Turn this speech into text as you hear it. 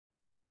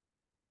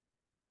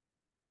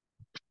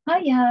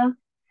Hiya.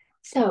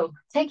 So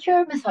take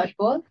your massage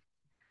ball,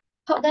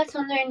 put that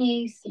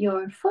underneath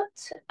your foot,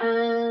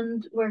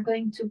 and we're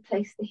going to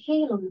place the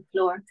heel on the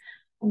floor.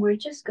 And we're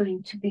just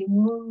going to be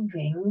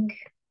moving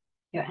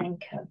your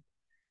ankle.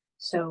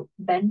 So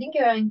bending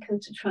your ankle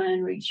to try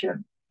and reach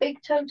your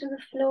big toe to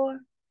the floor,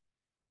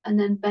 and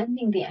then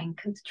bending the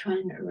ankle to try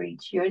and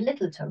reach your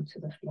little toe to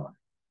the floor.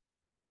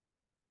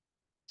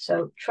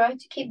 So try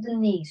to keep the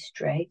knee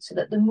straight so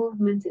that the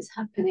movement is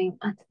happening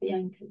at the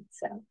ankle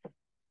itself.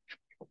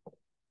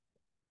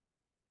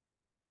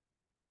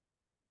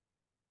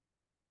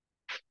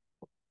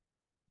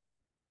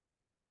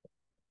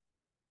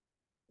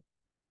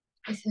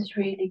 This is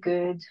really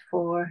good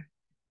for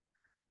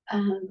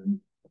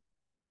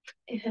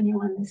if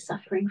anyone is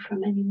suffering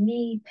from any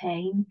knee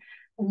pain,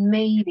 and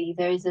maybe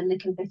there is a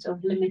little bit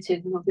of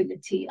limited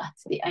mobility at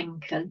the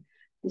ankle,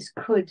 this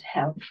could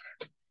help.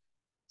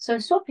 So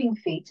swapping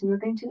feet, and we're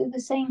going to do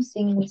the same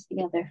thing with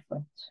the other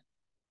foot.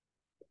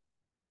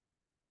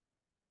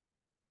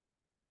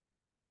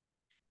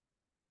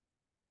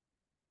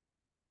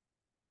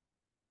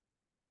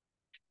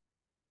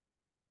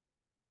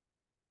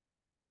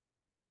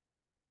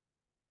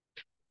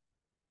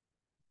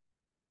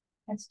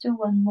 Let's do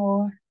one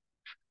more.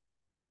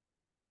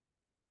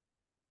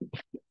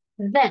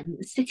 Then,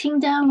 sitting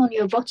down on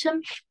your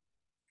bottom,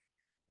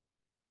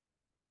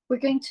 we're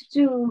going to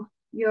do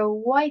your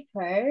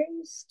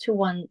wipers to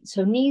one,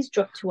 so knees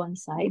drop to one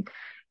side,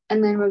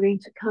 and then we're going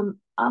to come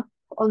up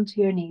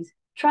onto your knees.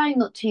 Try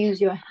not to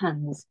use your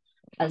hands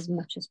as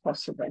much as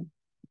possible.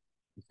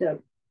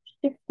 So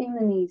shifting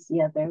the knees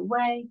the other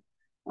way,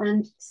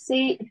 and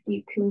see if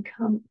you can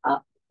come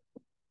up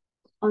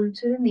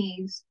onto the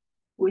knees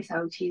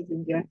without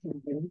using your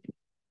hands.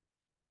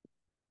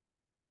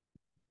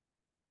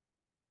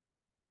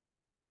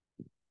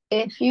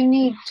 If you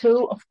need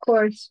to, of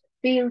course,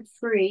 feel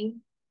free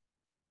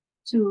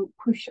to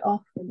push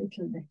off a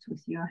little bit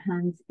with your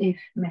hands if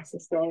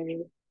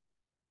necessary.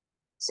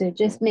 So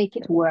just make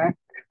it work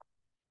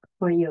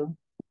for you.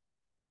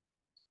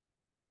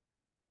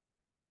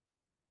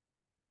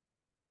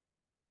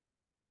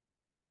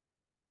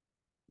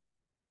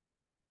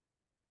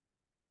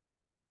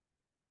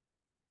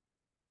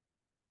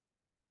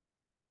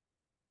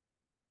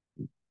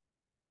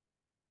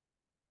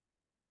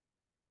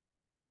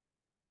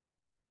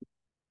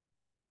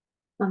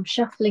 I'm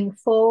shuffling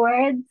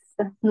forwards.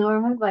 That's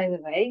normal, by the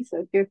way.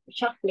 So if you're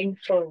shuffling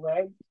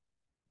forward,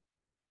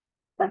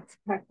 that's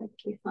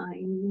perfectly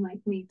fine. You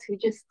might need to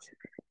just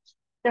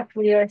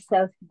shuffle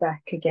yourself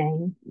back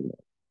again.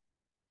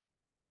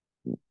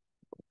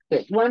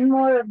 Good. One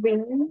more of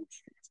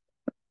these.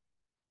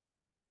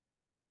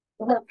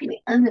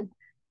 Lovely. And then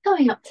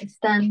coming up to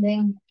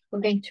standing, we're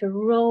going to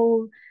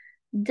roll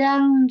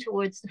down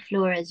towards the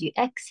floor as you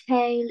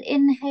exhale.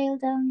 Inhale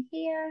down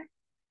here.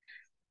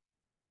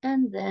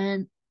 And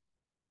then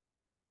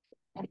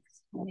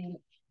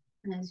exhale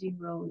as you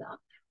roll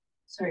up.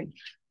 Sorry,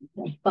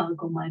 the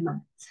bug on my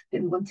mat.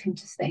 Didn't want him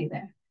to stay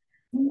there.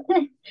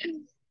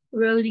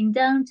 Rolling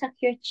down, tuck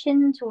your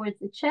chin towards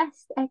the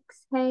chest.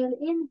 Exhale,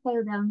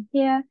 inhale down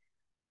here.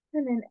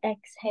 And then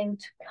exhale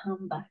to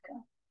come back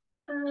up.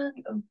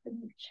 And open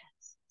the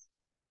chest.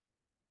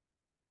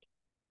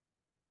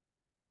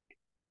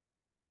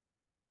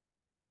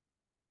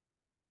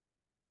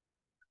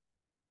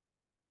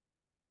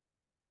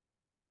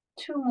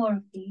 Two more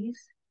of these.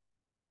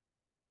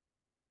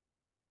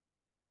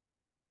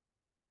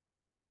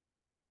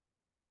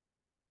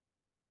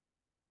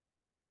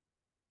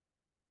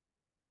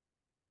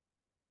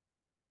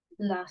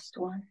 Last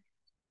one.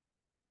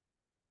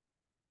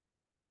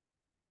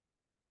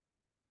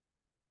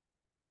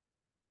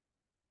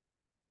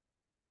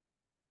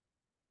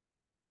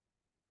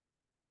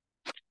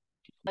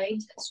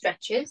 Side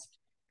stretches.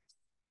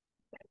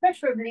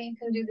 Preferably, you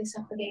can do this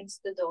up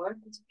against the door.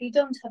 But if you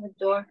don't have a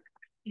door,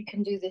 you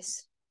can do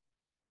this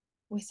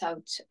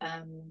without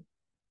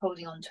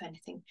holding on to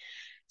anything.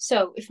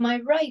 So if my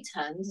right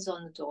hand is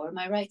on the door,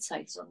 my right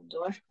side is on the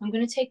door, I'm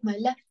going to take my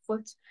left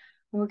foot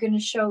and we're going to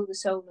show the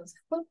sole of the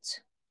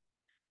foot.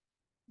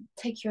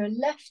 Take your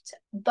left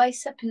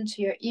bicep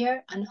into your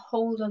ear and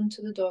hold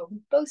onto the door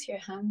with both your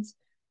hands.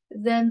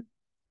 Then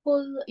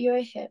pull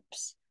your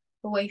hips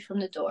away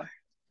from the door.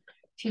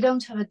 If you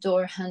don't have a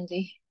door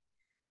handy,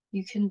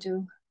 you can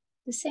do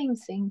the same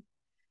thing,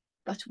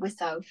 but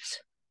without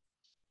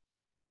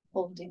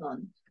holding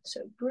on.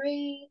 So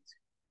breathe.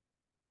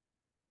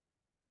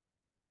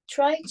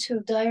 Try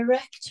to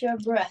direct your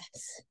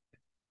breath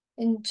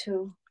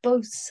into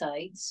both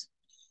sides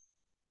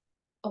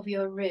of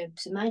your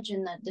ribs.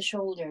 Imagine that the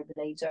shoulder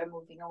blades are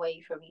moving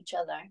away from each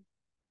other.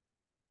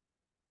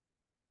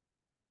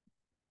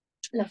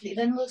 Lovely.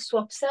 Then we'll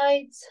swap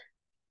sides.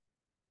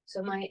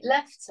 So my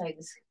left side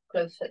is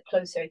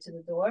closer to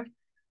the door.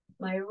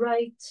 My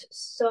right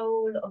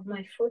sole of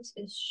my foot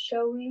is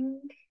showing.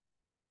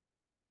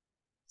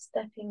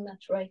 Stepping that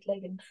right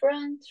leg in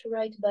front,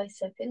 right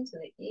bicep into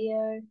the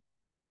ear.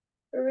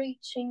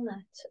 Reaching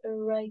that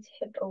right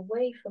hip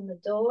away from the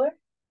door.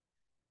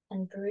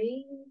 And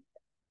breathe.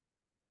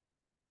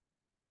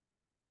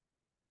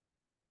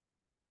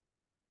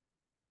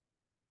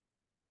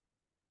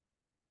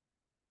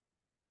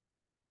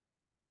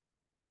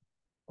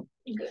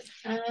 Good.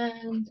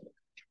 And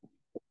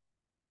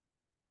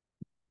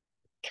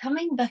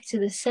coming back to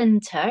the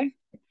center,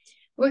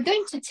 we're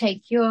going to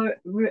take your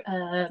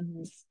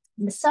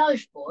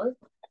massage ball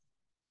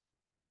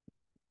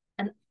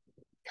and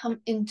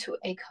come into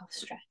a calf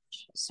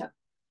stretch. So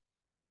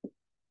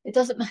it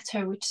doesn't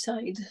matter which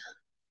side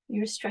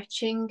you're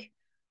stretching.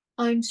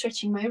 I'm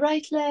stretching my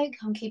right leg.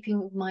 I'm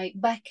keeping my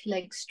back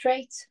leg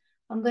straight.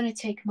 I'm going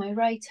to take my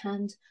right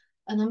hand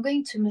and I'm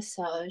going to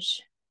massage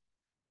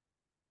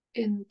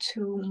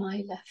into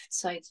my left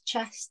side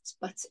chest,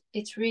 but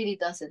it really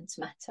doesn't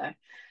matter.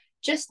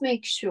 Just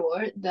make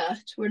sure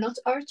that we're not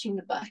arching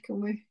the back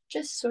and we're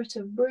just sort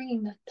of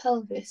bringing that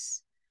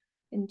pelvis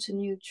into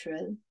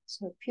neutral.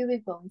 So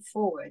pubic bone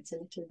forwards a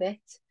little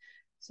bit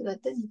so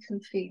that then you can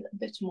feel a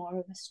bit more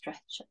of a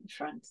stretch at the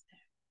front there.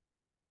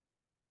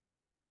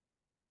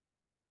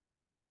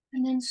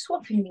 And then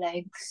swapping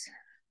legs,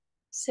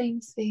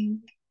 same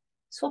thing,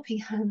 swapping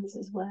hands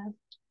as well.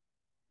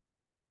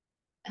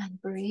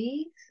 And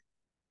breathe.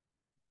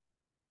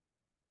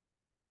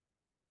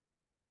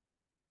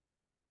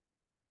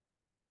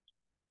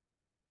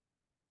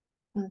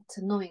 It's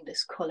annoying,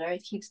 this collar,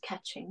 it keeps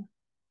catching.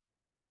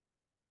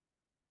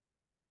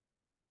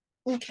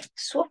 Okay,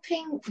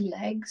 swapping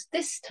legs.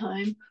 This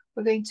time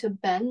we're going to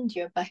bend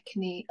your back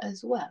knee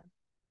as well.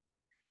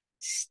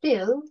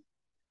 Still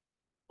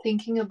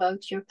thinking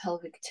about your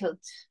pelvic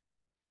tilt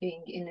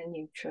being in a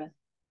neutral.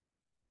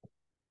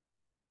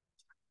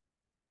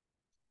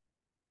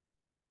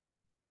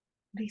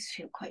 These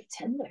feel quite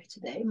tender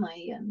today, my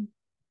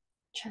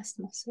chest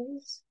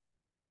muscles.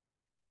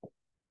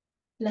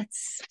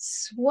 Let's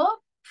swap.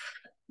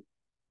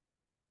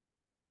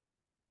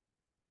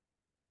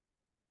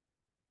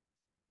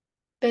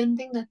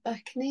 Bending that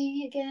back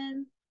knee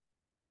again.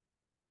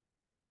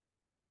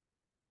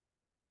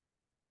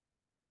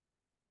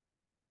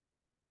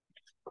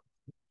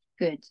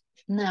 Good.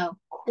 Now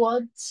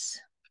quads,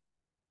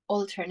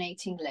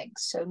 alternating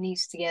legs. So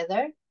knees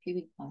together,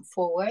 pubic bone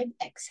forward,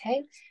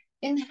 exhale.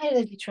 Inhale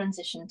as you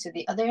transition to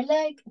the other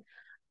leg.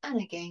 And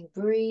again,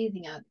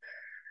 breathing out.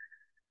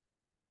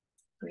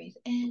 Breathe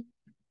in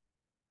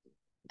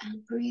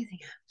and breathing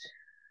out.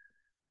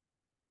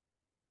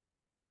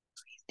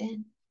 Breathe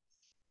in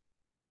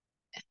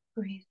and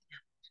breathe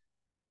out.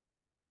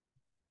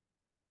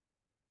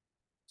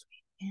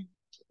 Breathe in.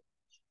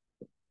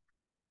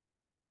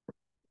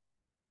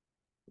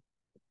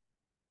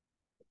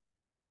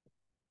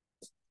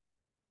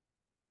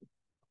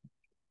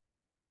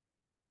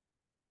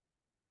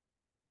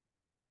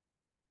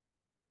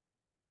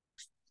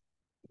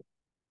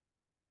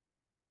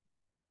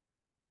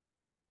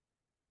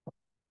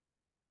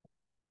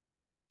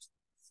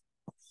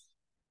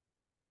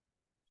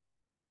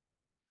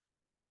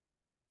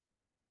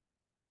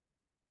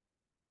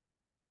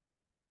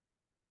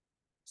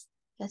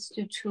 Let's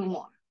do 2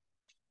 more.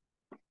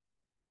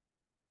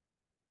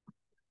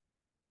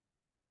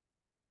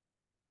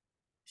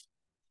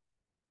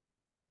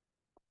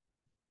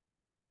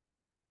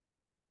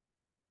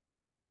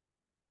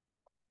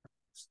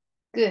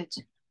 Good.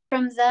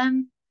 From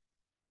them,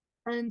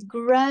 and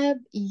grab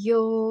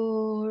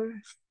your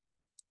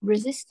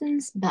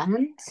resistance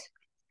band.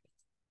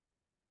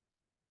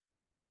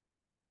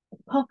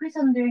 Pop it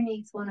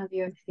underneath one of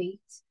your feet.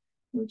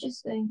 We're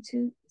just going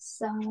to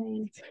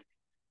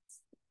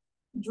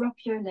drop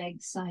your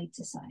legs side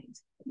to side.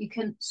 You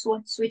can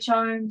switch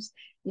arms.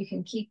 You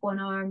can keep one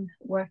arm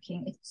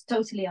working. It's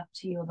totally up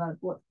to you about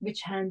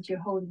which hand you're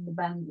holding the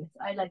band with.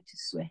 I like to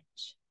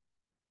switch.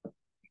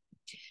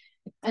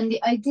 And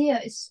the idea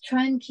is to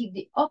try and keep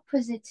the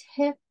opposite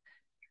hip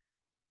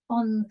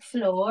on the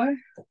floor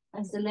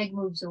as the leg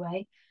moves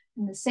away,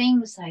 and the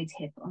same side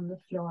hip on the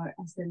floor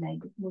as the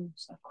leg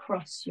moves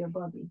across your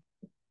body.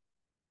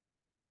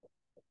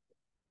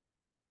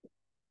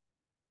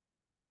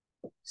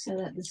 So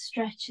that the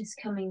stretch is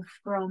coming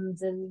from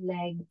the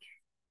leg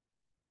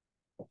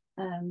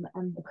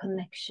and the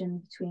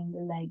connection between the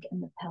leg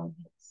and the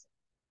pelvis.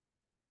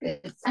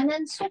 Good. And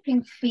then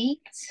swapping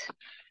feet.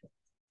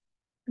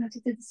 I'm going to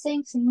do the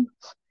same thing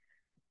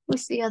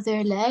with the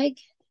other leg.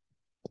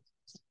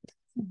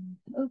 And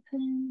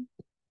open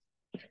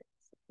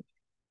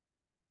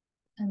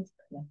and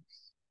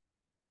close.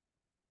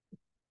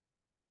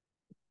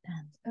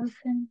 And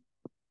open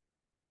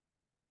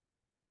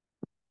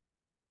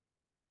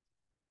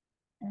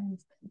and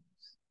close.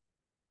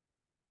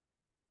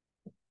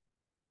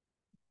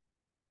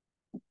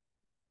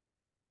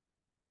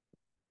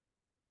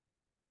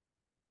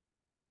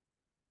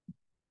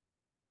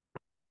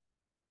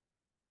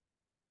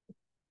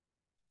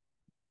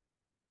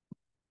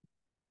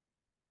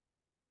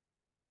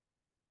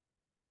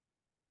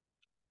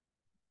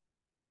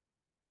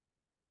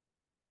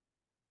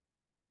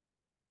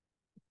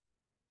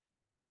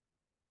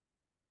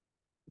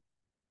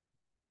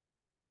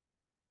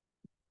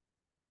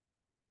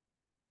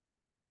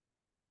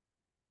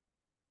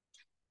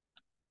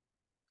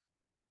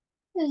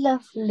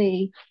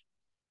 Lovely.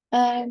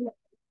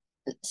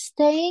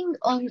 Staying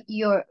on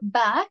your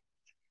back,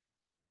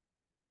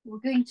 We're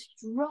going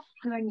to drop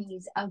your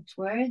knees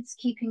outwards,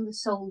 keeping the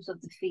soles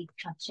of the feet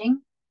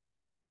touching.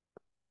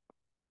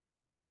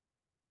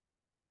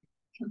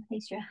 You can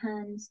place your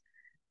hands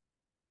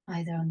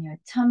either on your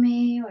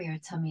tummy or your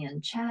tummy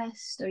and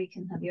chest, or you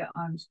can have your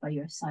arms by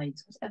your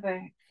sides,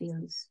 whatever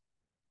feels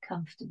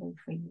comfortable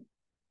for you.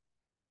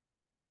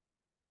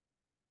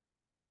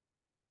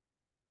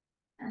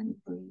 And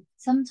breathe.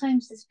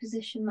 Sometimes this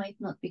position might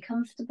not be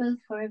comfortable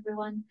for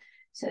everyone,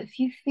 so if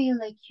you feel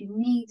like you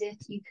need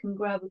it, you can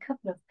grab a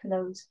couple of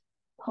pillows,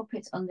 pop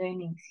it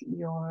underneath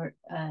your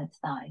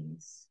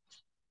thighs,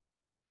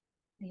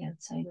 the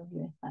outside of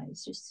your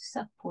thighs, just to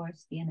support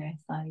the inner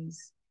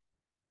thighs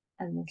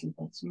a little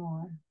bit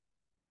more.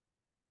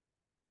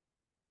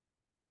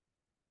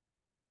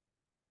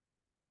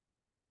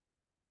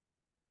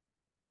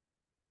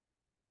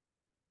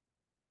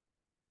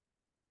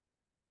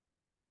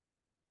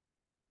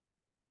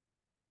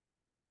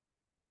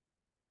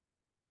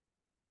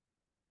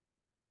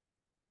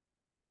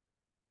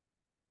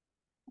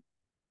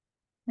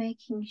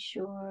 Making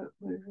sure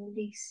we're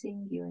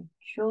releasing your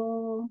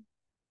jaw,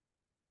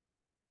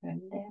 your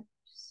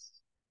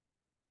lips,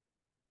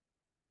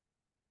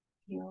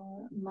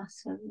 your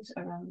muscles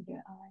around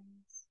your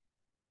eyes,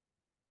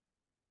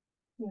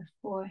 your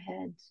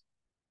forehead,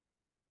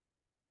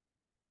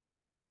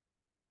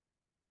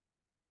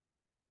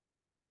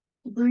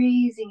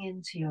 breathing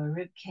into your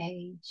rib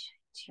cage,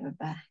 to your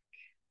back.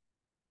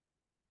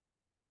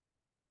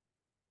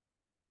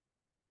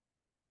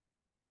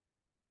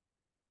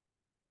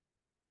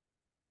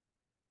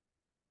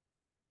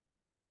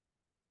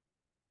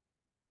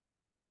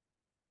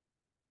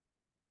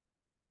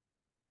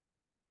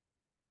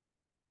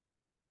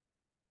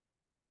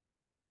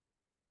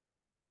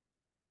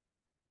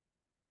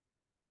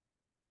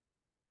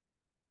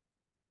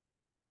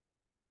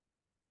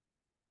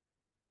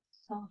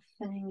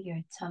 Softening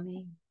your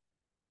tummy,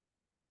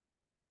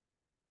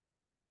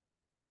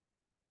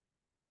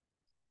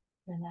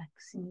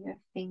 relaxing your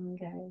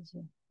fingers,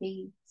 your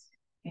feet,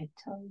 your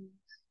toes.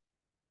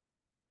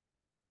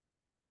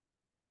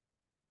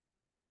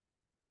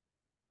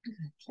 Good.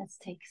 Let's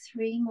take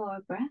 3 more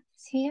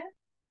breaths here.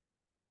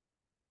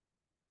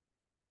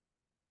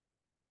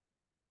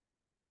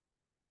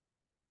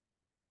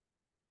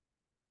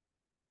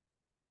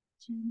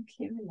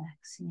 Gently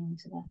relaxing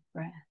into that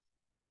breath.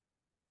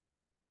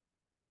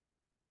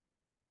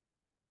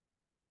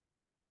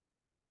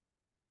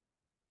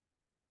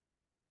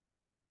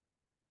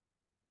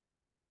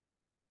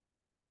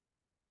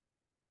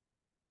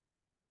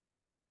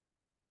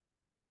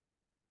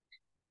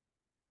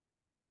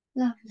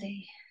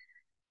 Lovely.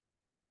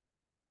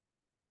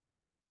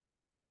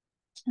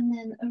 And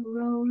then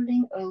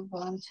rolling over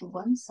onto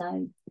one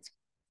side.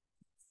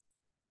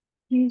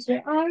 Use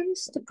your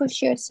arms to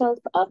push yourself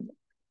up.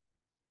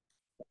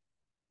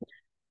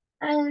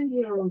 And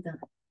roll down.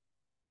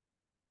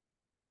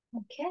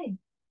 Okay.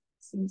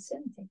 See you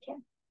soon. Take care.